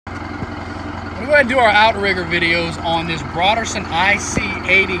We'll go ahead and do our outrigger videos on this BRODERSON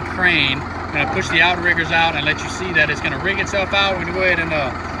IC80 crane. I'm going to push the outriggers out and let you see that it's going to rig itself out. We're going to go ahead and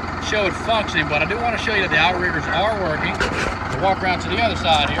show it functioning, but I do want to show you that the outriggers are working. We'll walk around to the other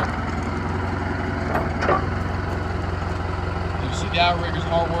side here. You see the outriggers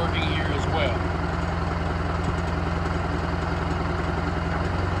are working here as well.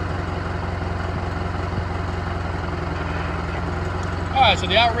 Alright, so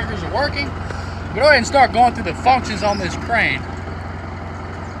the outriggers are working. We'll go ahead and start going through the functions on this crane.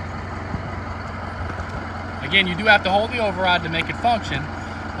 Again, you do have to hold the override to make it function.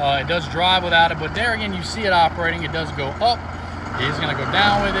 It does drive without it, but there again you see it operating. It does go up. It's going to go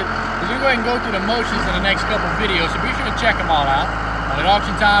down with it. We're going to go ahead and go through the motions in the next couple videos, so be sure to check them all out. At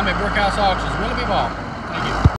auction time at Brickhouse Auctions, Willoughby Ball. Thank you.